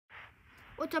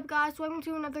What's up, guys? Welcome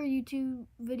to another YouTube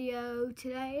video.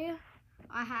 Today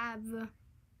I have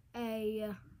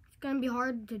it's gonna be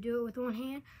hard to do it with one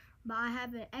hand, but I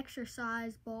have an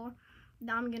exercise ball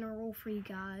that I'm gonna roll for you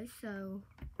guys. So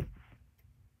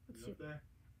let's see. There?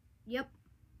 Yep.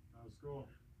 How was school?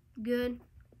 Good.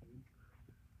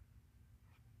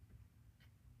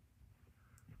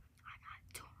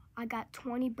 I got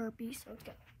 20 burpees, so let's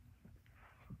go.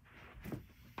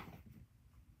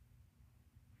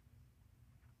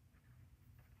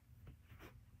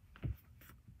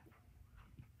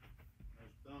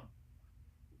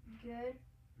 Good.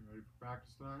 You ready for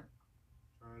practice tonight?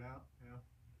 Try it out, yeah.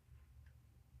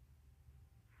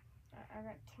 I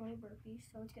got 20 burpees,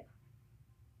 so let's go.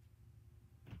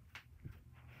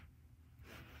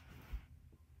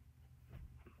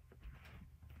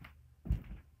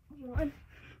 One,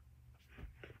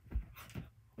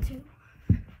 two,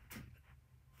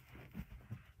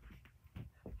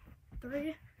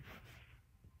 three,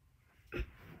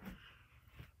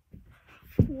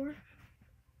 4,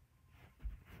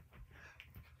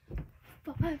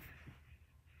 5,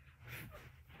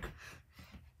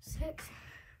 6,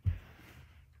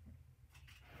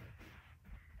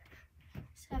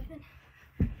 7,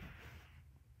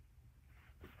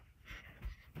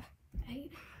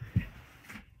 8,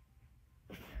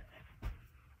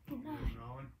 9.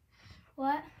 Owen?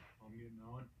 What? I'm getting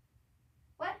Owen.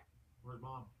 What? Where's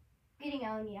Mom? Getting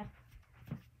on, yeah.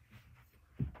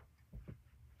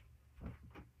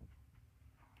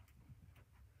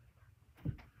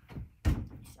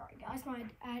 Sorry, guys. My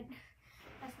dad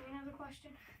asked me another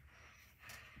question.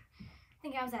 I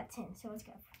think I was at 10, so let's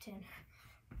go for 10.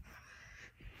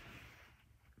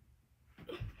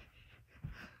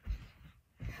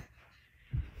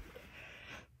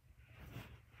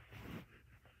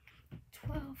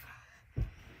 Twelve.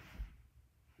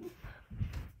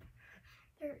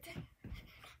 13.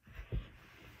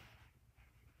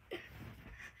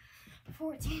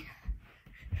 14.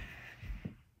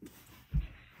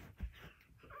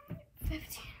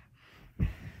 15.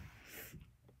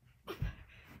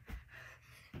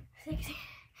 16.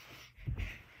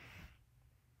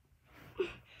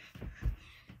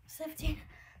 17.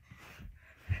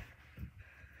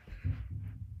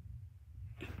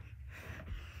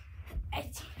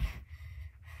 18.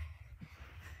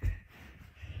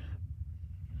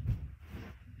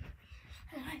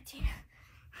 19.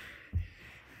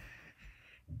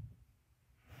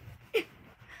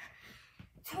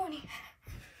 20.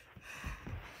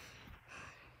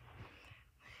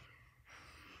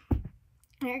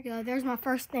 There you go. There's my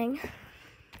first thing.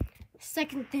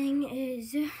 Second thing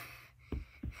is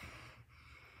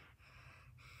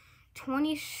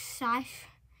 20 size.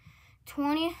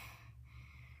 20. I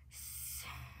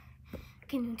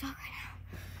can't even talk right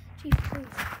now. Jeez, please.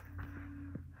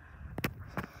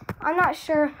 I'm not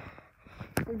sure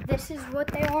if this is what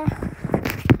they are,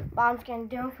 but I'm just gonna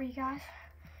do them for you guys.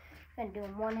 I'm gonna do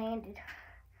them one-handed.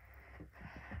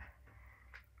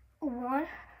 1,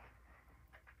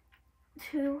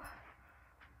 2,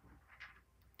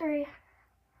 3,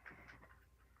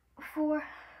 4,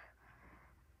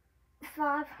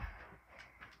 5,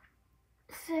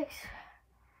 6,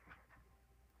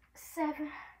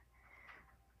 7,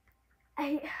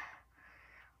 8.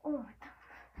 Oh my God.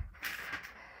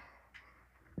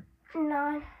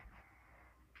 9,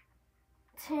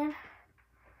 10,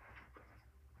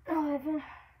 11,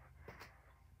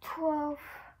 12,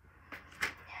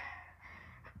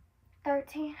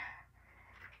 13,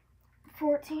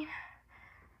 14,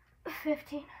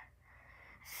 15,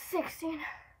 16,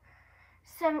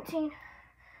 17,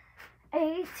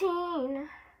 18,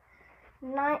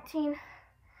 19,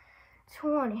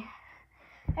 20.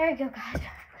 There you go, guys.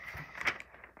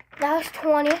 That was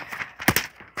 20.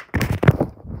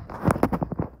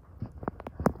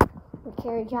 We'll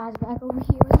carry guys back over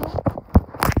here with me.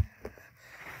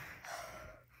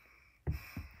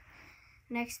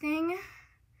 Next thing,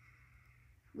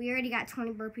 we already got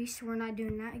 20 burpees, so we're not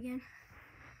doing that again.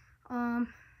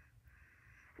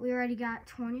 We already got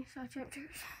 20 such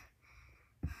jumps.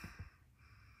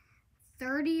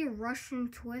 30 Russian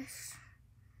twists.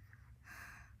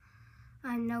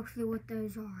 I have no clue what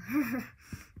those are,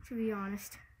 to be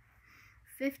honest.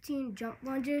 15 jump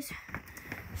lunges.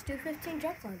 Let's do 15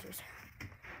 jump lunges.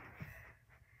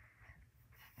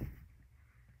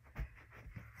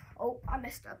 Oh, I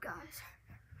messed up, guys.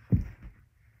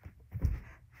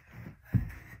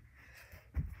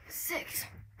 6,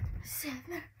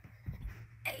 7,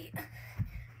 8,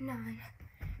 9,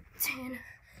 10,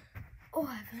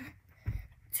 11,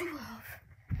 12,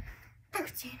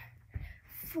 13,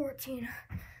 14,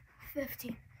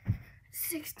 15,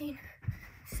 16,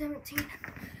 17,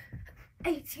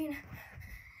 18,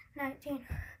 19,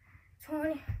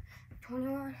 20,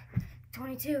 21,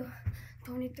 22,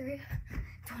 23,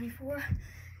 24,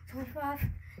 25,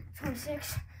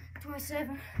 26,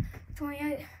 27,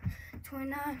 28,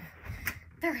 29,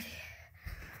 30.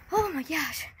 Oh my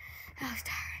gosh, that was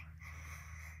tiring.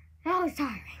 That was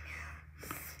tiring.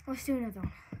 Let's do another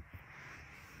one.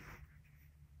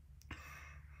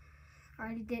 I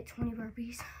already did 20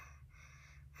 burpees.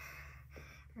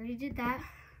 Already did that.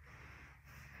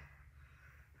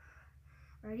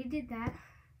 Already did that.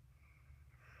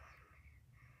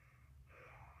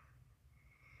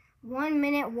 1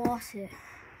 minute wall sit.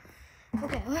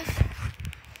 Okay, let's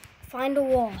find a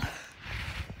wall.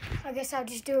 I guess I'll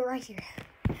just do it right here.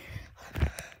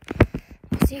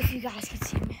 Let's see if you guys can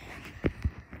see me.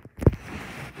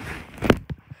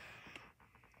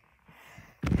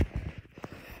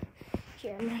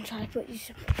 Here, I'm gonna try to put you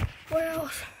somewhere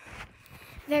else.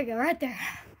 There you go, right there.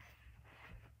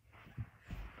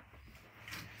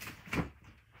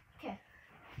 Okay.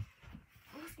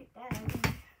 Let's get that out of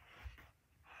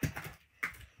here.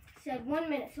 Said 1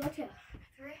 minute, so let's go.